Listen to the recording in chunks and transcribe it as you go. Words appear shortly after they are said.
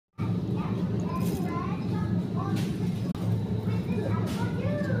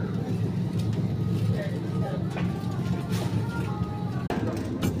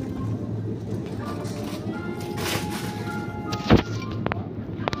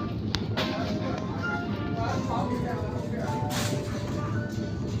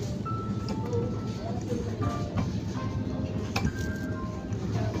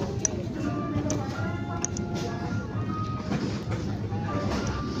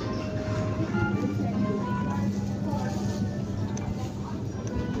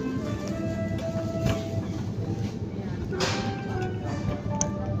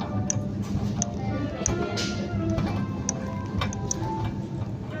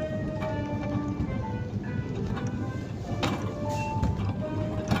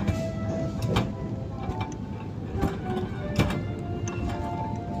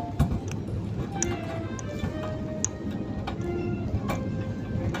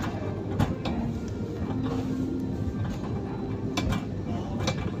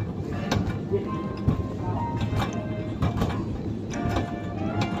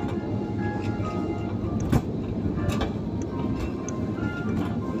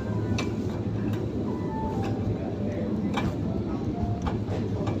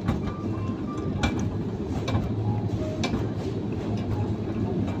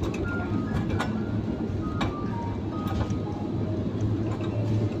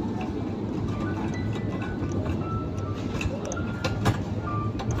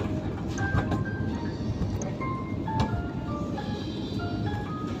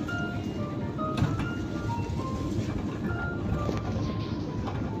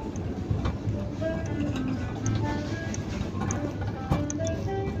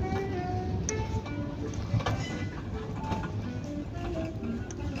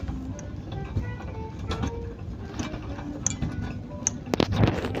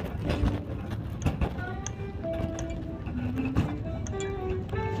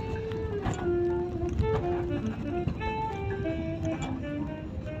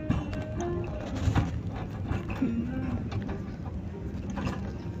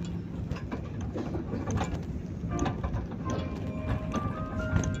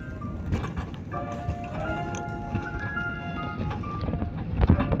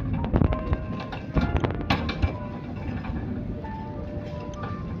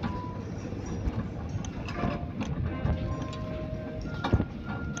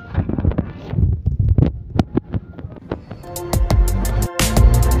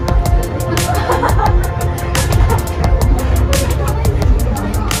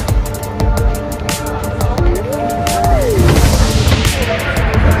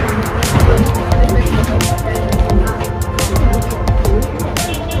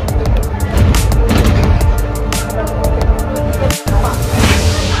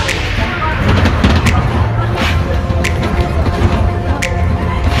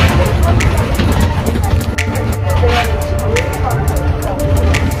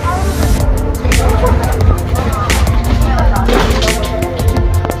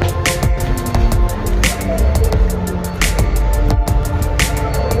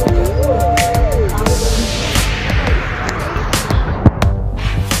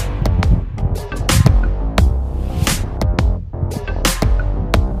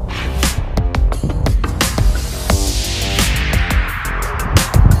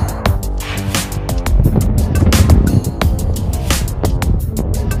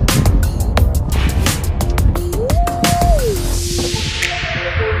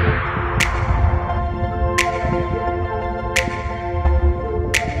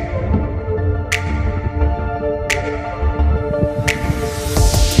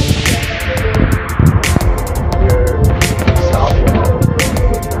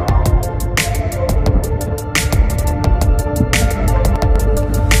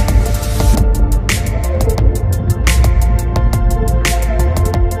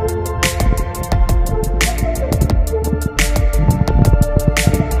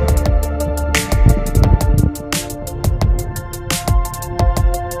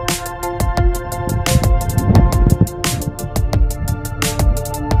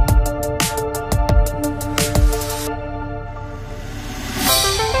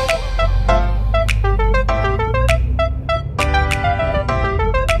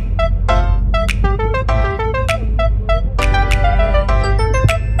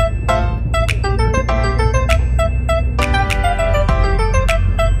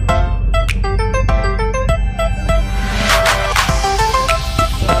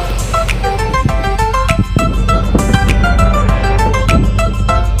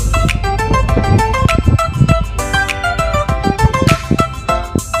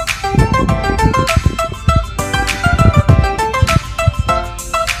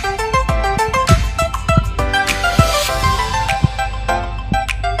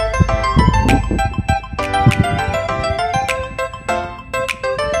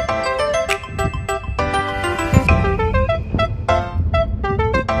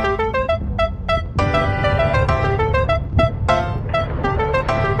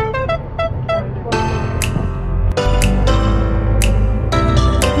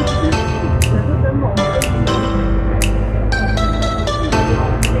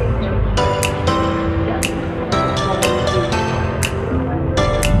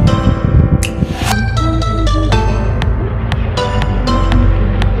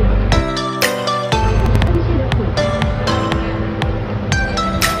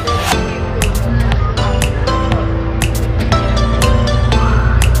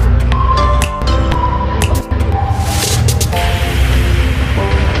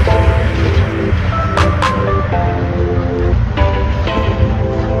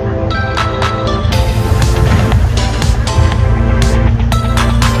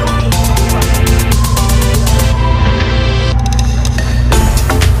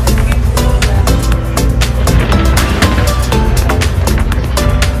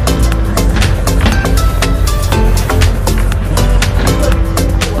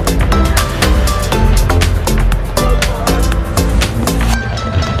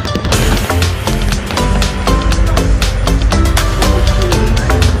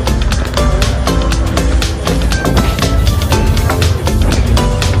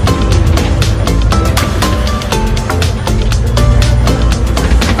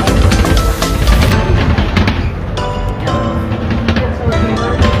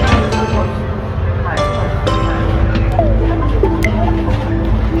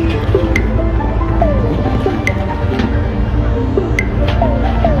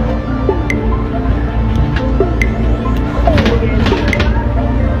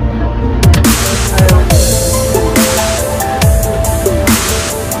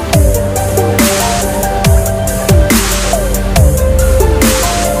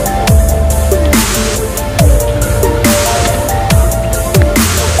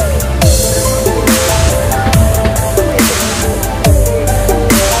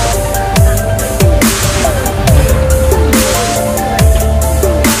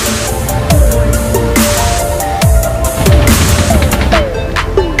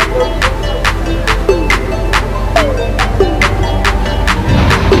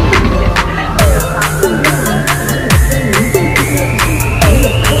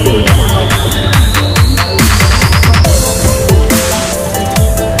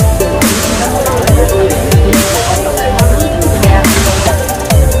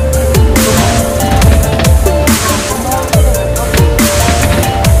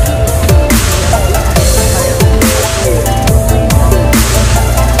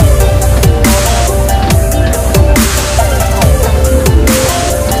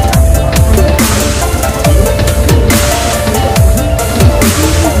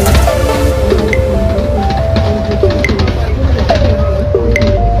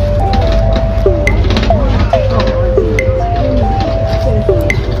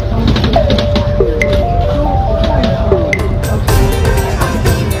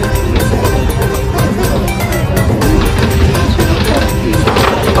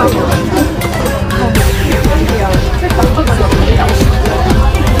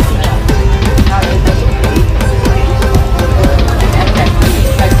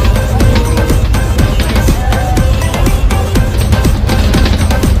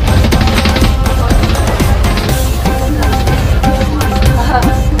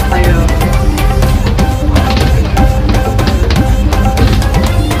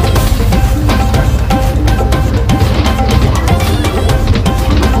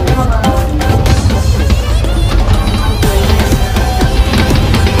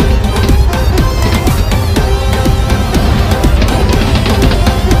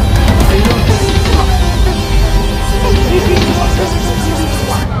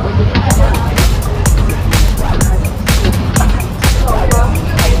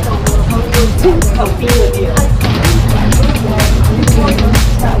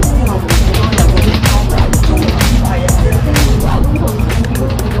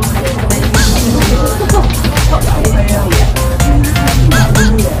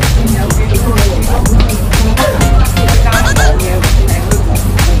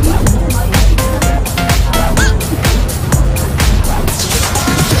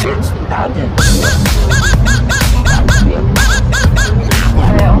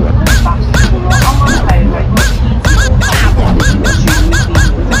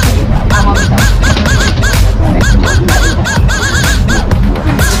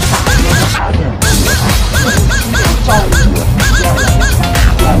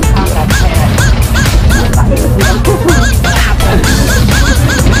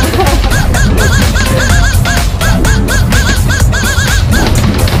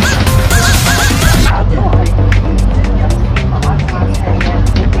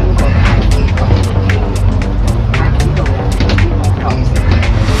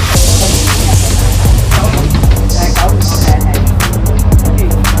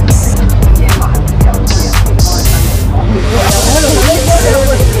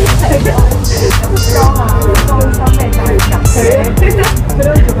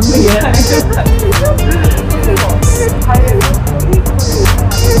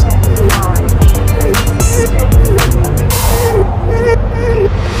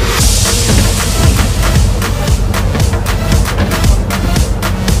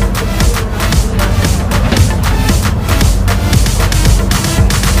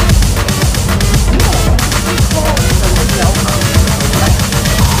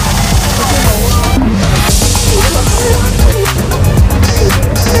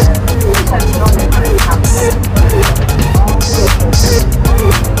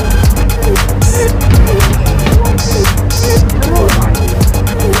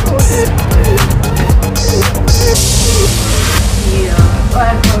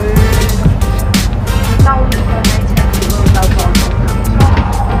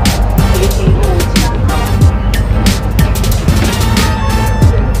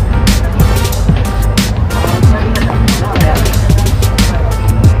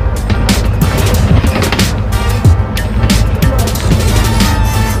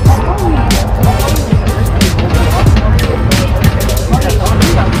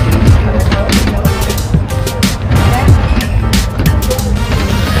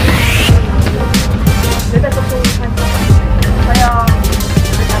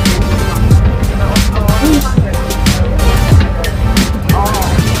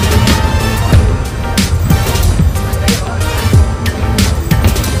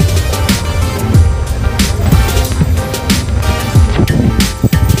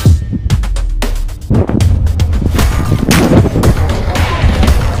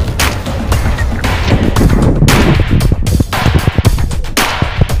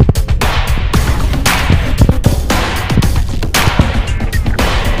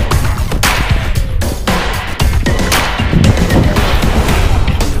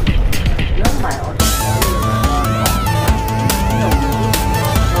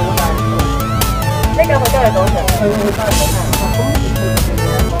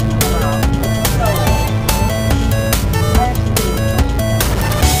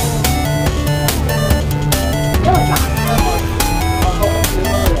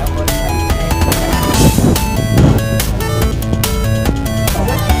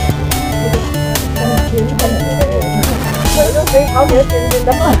好几个点点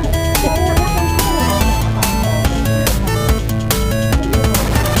的嘛。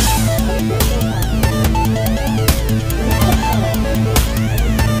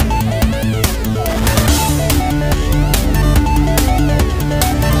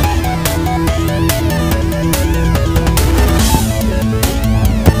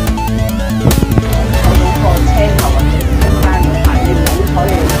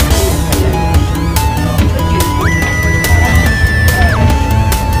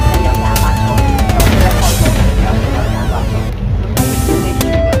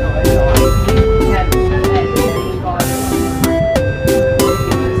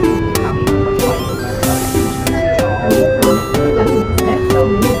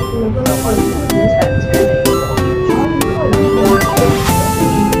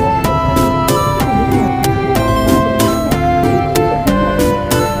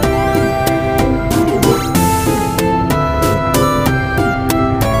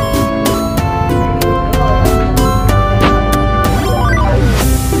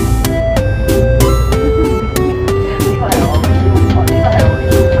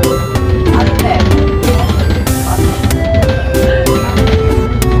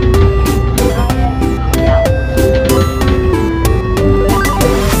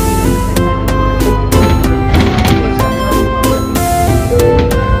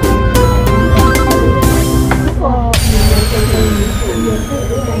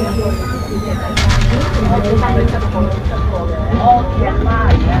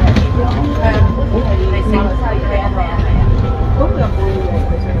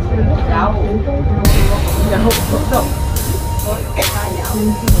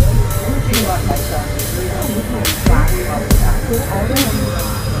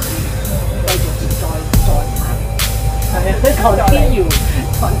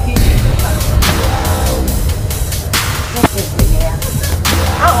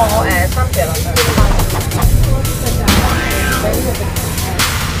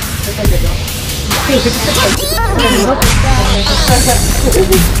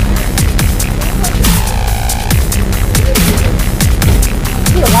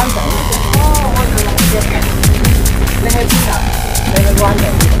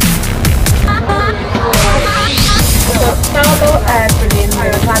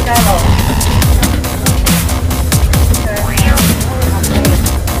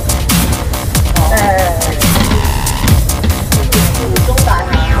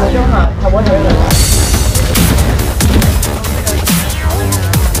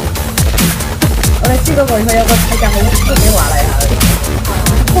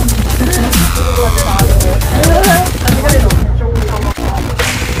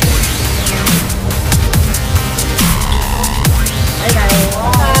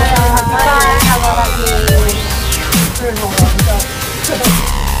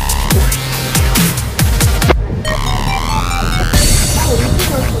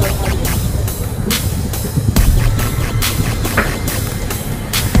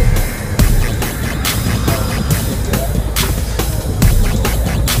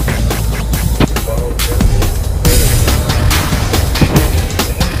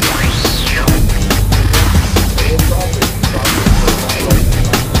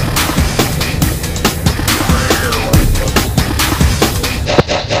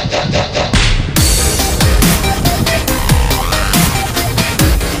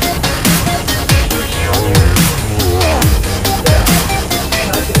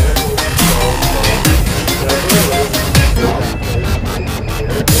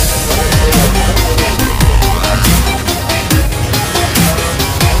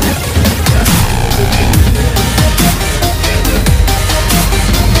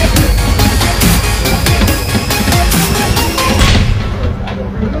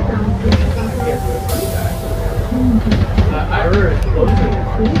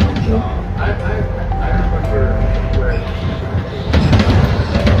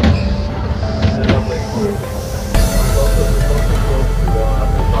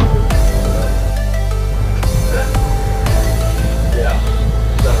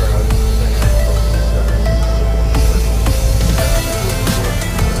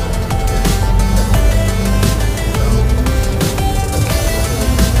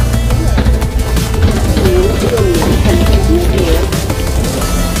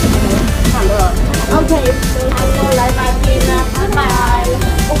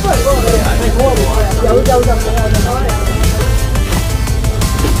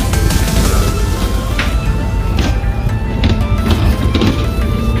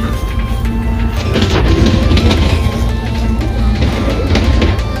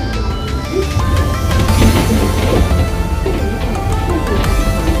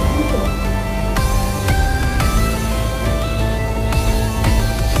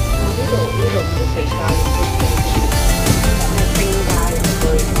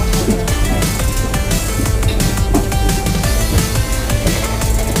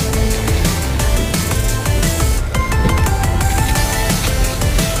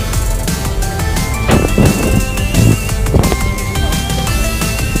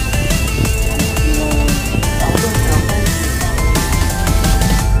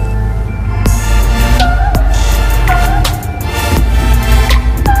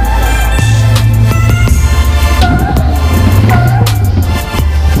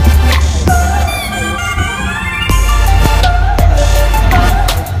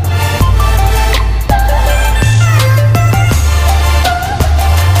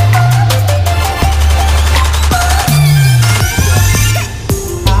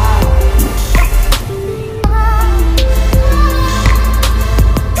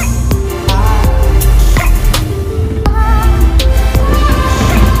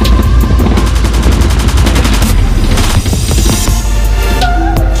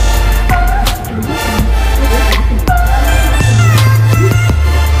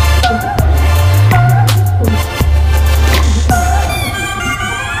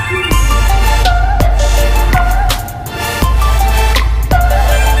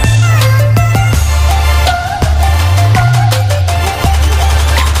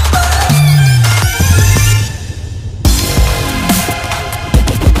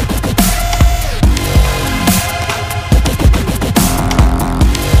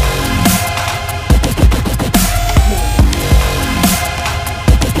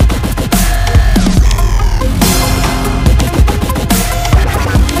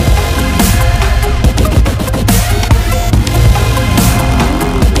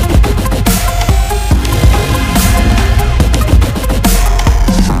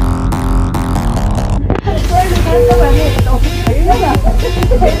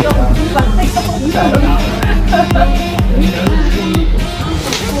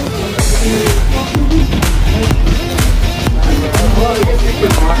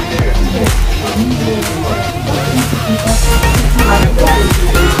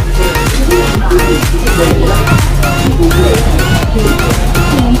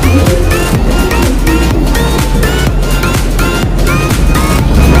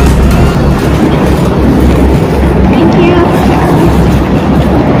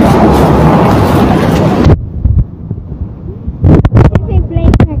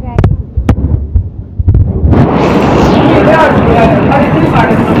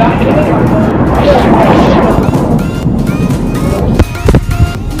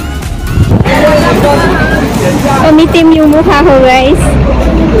Umitim yung mukha ko, guys.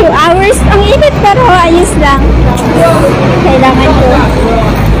 2 hours. Ang init pero ayos lang. Kailangan ko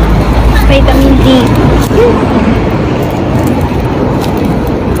vitamin D.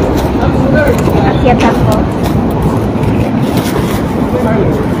 Akyat ako.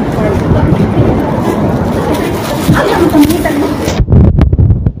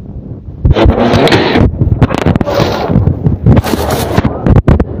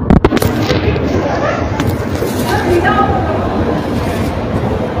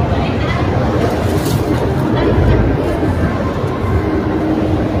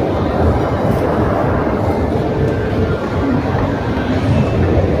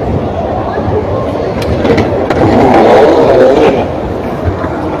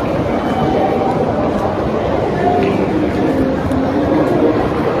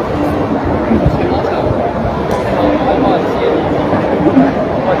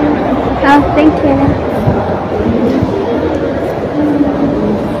 Oh, thank you.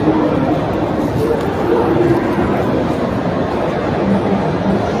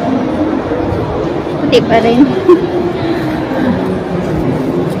 Puti pa rin.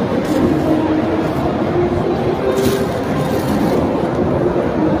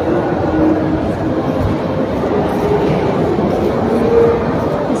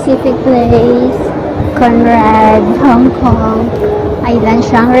 Pacific Place, Conrad, Hong Kong, Island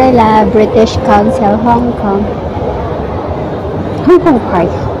Shangri-La, British Council, Hong Kong. Hong Kong Park.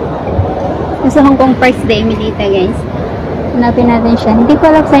 Nasa Hong Kong Park si Emilita, guys. Hanapin natin siya. Hindi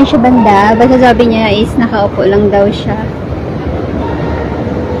ko alam saan siya banda. Basta sabi niya is nakaupo lang daw siya.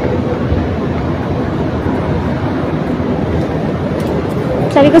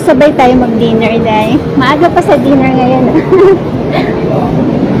 Sabi ko sabay tayo mag-dinner dahil maaga pa sa dinner ngayon.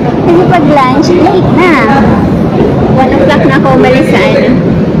 Kasi pag lunch, late na. 1 o'clock na ako umalis sa ano.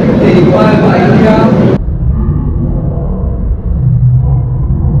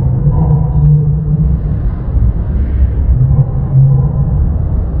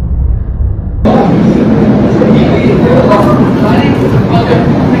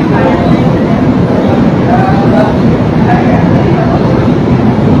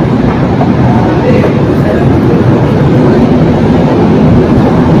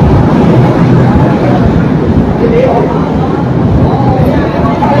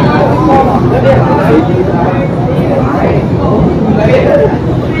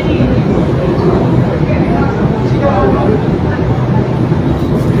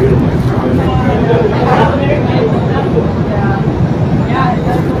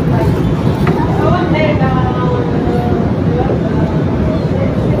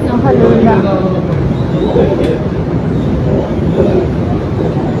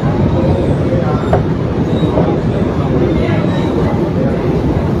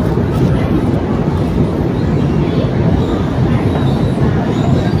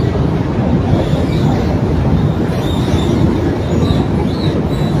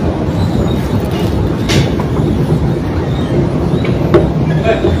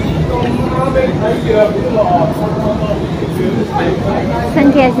 Saan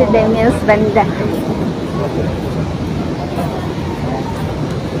kaya si Mhelz banda?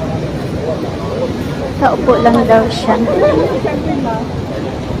 Kaupo lang daw siya.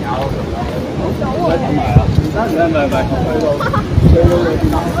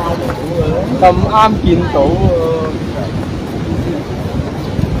咁啱見到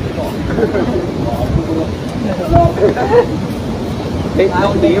你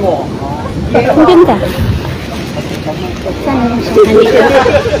當你喎， Ang ganda. Saan na siya?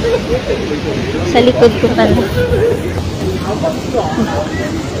 Sa likod ko pala.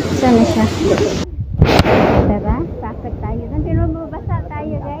 Saan na siya? Tara, sakit tayo. Pero mabasa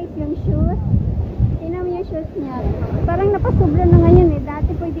tayo guys, yung shoes. Tingnan mo yung shoes niya. Parang napasubra na ngayon eh.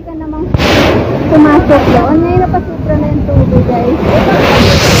 Dati pwede ka namang pumasok doon. Ngayon napasubra na yung tubig guys.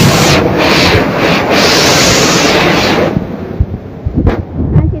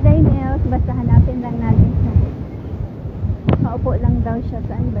 Mhelz, basta hanapin lang natin siya. Paupo lang daw siya.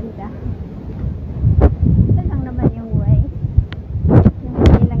 Saan banda? Ito lang naman yung way. Yung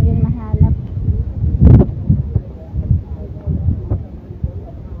way lang yun mahanap.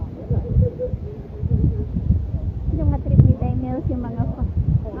 Yung mga trip ni Mhelz, yung mga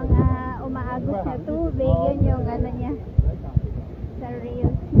umaagos na tubig, yun yung ano niya sa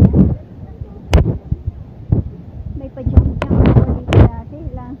rails niya. May pa-jump-jump ako dito dati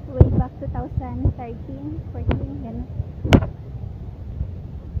lang, way back 2013, 14, gano'n.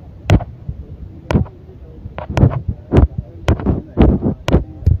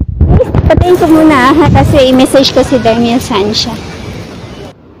 Patayin ko muna ha, kasi i-message ko si Daniel saan siya.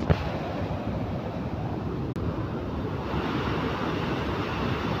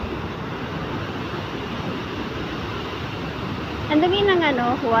 Ang dami ng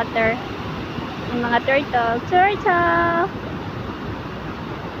ano, water. Yung mga turtle. Turtle!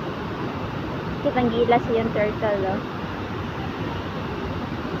 Kitang gilas yung turtle, oh.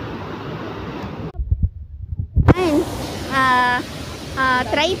 Ayun.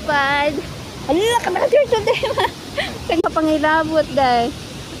 Tripod. Alala, kamera turtle dahil ma. Kagpapangilabot dahil.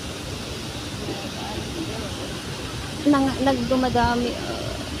 Nagdumadami.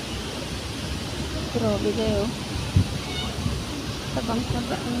 Grabe kayo.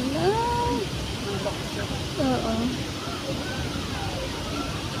 Tabang-tabang lang. Oo.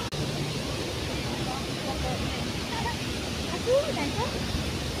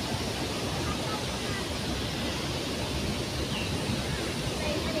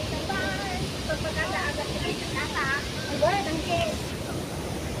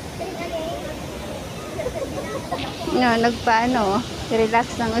 No, nagpaano,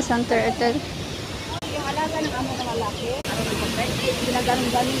 relax ng isang turtle. Yung alaga ng amo ng lalaki,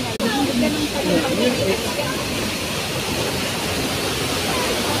 ginagaling-galing niya.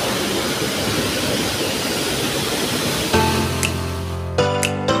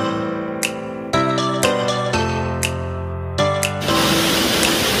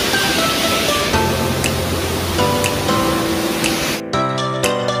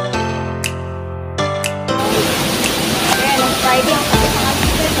 Friday ang sakit ng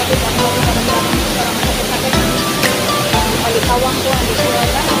asipin, sabi ko ako parang sakit-sakit ang palikawang ko, ang dito.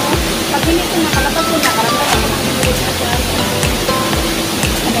 Pag hindi ko nakalabas ko, nakaramdam ako ng bilis na siya.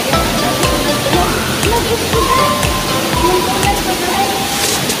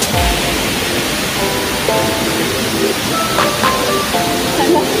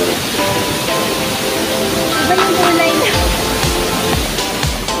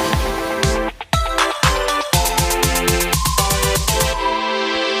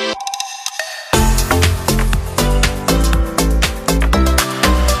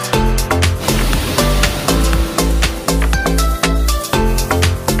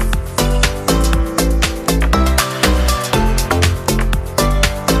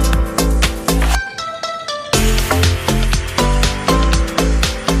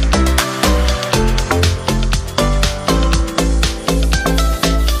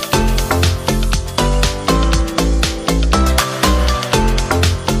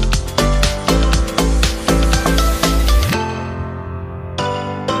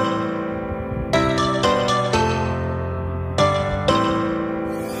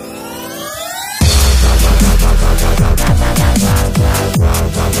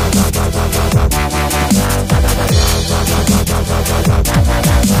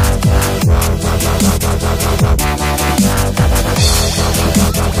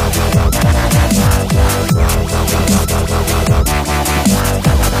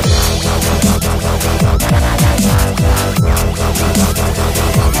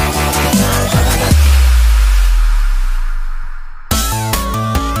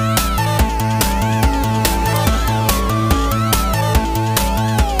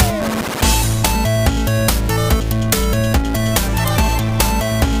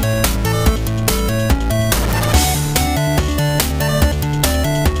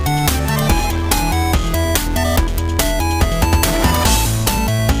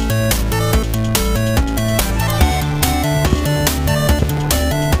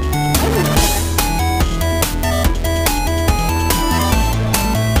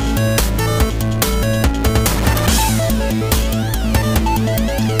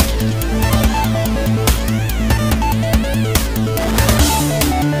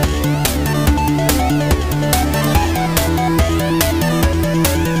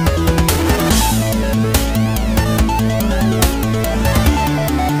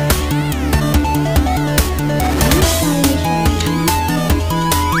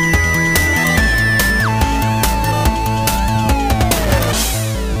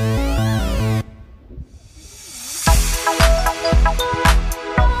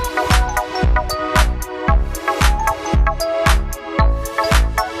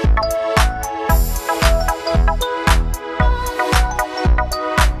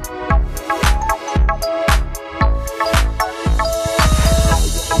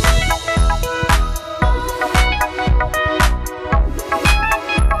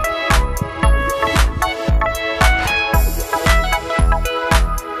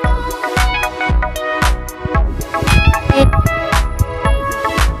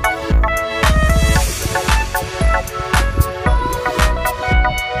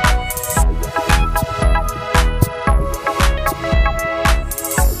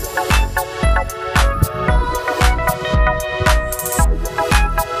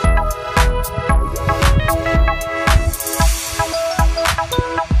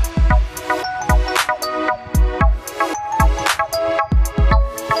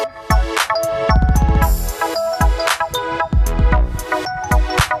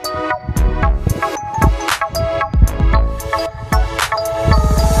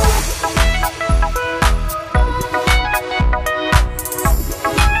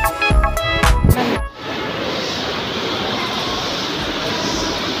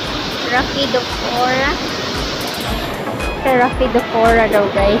 Terrafidoflora. Terrafidoflora daw,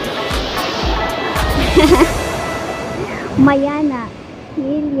 guys. Mayana.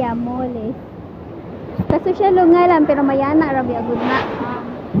 Lilia Moles. Kaso siya lungalan, pero mayana, rabi agud na.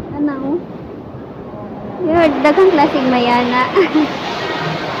 Ano? Yun, dagang klaseng mayana.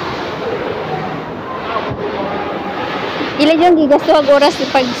 Ila yung gigasto ang oras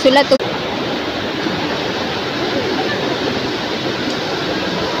pag sulat.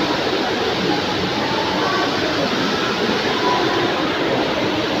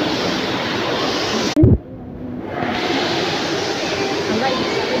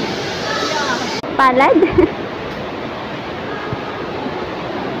 Palad.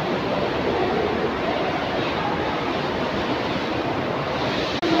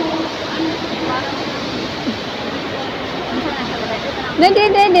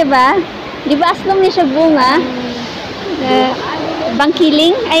 Di ba? Di ba aslong ni siya bunga?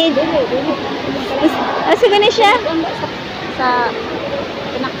 Bangkiling? Ay, asa ko na siya? Sa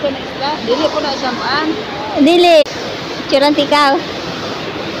connection na isla, dili po na siyang paan. Dili. Churan tikaw.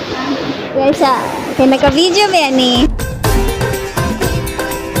 Guys, kaya naka-video ba yan eh?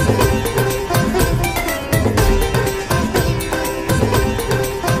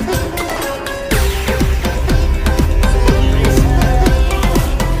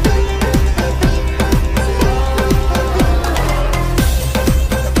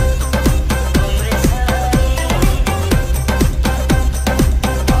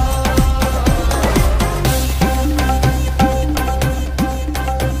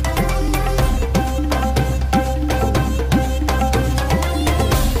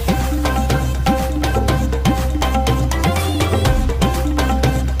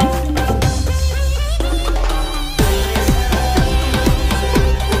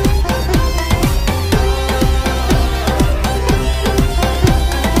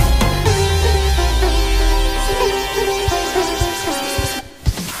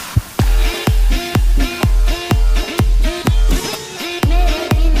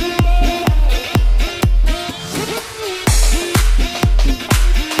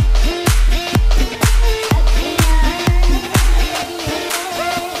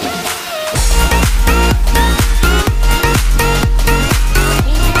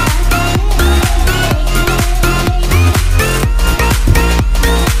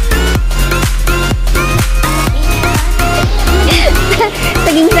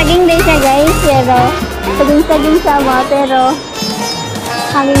 Saging din siya, guys, pero saging sama, pero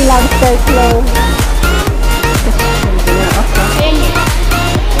hanging lobster slow.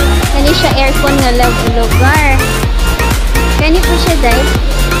 Kani siya aircon nga lugar. Kani po siya, guys,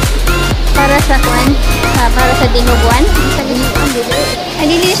 para sa kwan, para sa dinuguan. Sa dinuguan,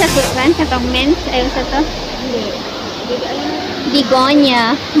 dili siya sukan, katong Mhelz, ayaw sa to.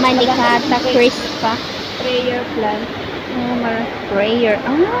 Bigonia, manicata, crispa. Prayer plant. Prayer.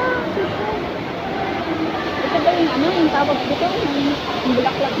 Ito ba yung ano, yung tawag dito? Yung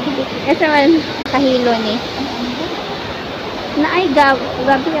bulaklak dito. Ito man, kahilo ni. Naay gabi.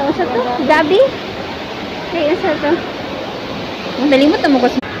 Ano sa to? Gabi? Ay, ano sa to? Nalimot na mo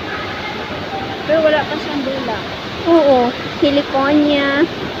ko. Pero wala pa siyang dula. Oo. Siliconia.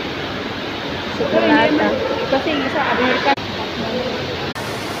 Sikulata. Kasi yung isa, Admiralty.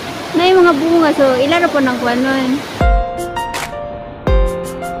 Na yung mga bunga. So, ilaro po ng kwan nun.